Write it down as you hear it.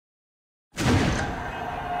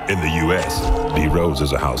In the U.S., D-Rose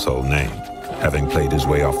is a household name, having played his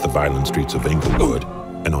way off the violent streets of Inglewood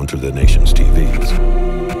and onto the nation's TVs.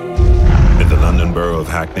 In the London borough of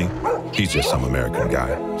Hackney, he's just some American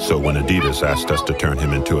guy. So when Adidas asked us to turn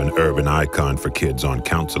him into an urban icon for kids on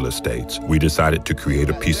council estates, we decided to create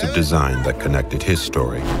a piece of design that connected his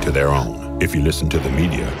story to their own. If you listen to the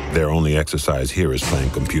media, their only exercise here is playing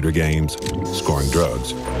computer games, scoring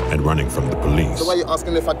drugs, and running from the police. So why are you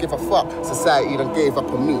asking if I give a fuck? Society done gave up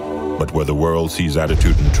on me. But where the world sees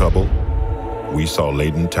attitude and trouble, we saw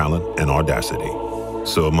latent talent and audacity.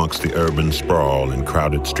 So amongst the urban sprawl and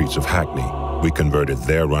crowded streets of Hackney, we converted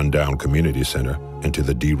their rundown community center into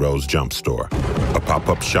the D-Rose Jump Store, a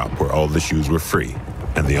pop-up shop where all the shoes were free,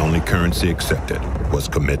 and the only currency accepted was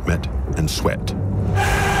commitment and sweat.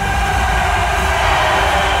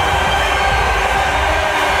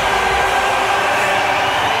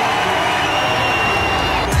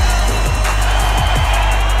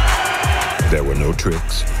 There were no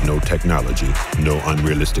tricks, no technology, no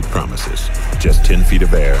unrealistic promises. Just 10 feet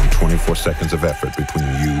of air and 24 seconds of effort between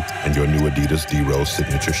you and your new Adidas D-Rose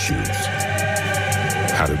signature shoes.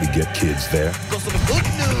 How did we get kids there?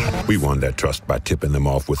 We won that trust by tipping them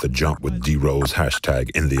off with a jump with D-Rose hashtag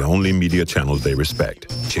in the only media channels they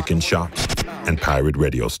respect, chicken shops and pirate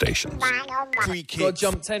radio stations. Go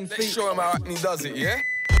jump 10 feet. Show him how he does it, yeah?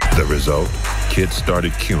 The result? Kids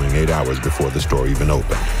started queuing 8 hours before the store even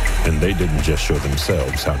opened. And they didn't just show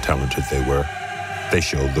themselves how talented they were. They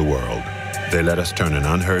showed the world. They let us turn an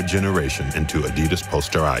unheard generation into Adidas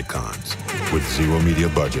poster icons. With zero media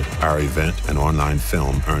budget, our event and online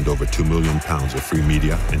film earned over £2 million of free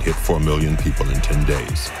media and hit 4 million people in 10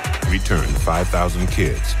 days. We turned 5,000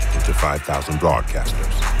 kids into 5,000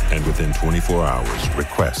 broadcasters. And within 24 hours,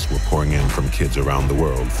 requests were pouring in from kids around the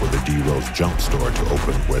world for the D-Rose Jump Store to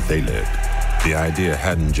open where they lived. The idea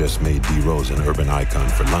hadn't just made D-Rose an urban icon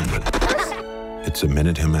for London. It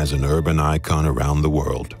cemented him as an urban icon around the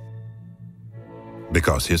world.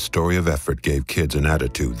 Because his story of effort gave kids an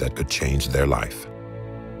attitude that could change their life.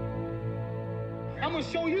 I'm gonna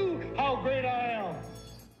show you how great I am.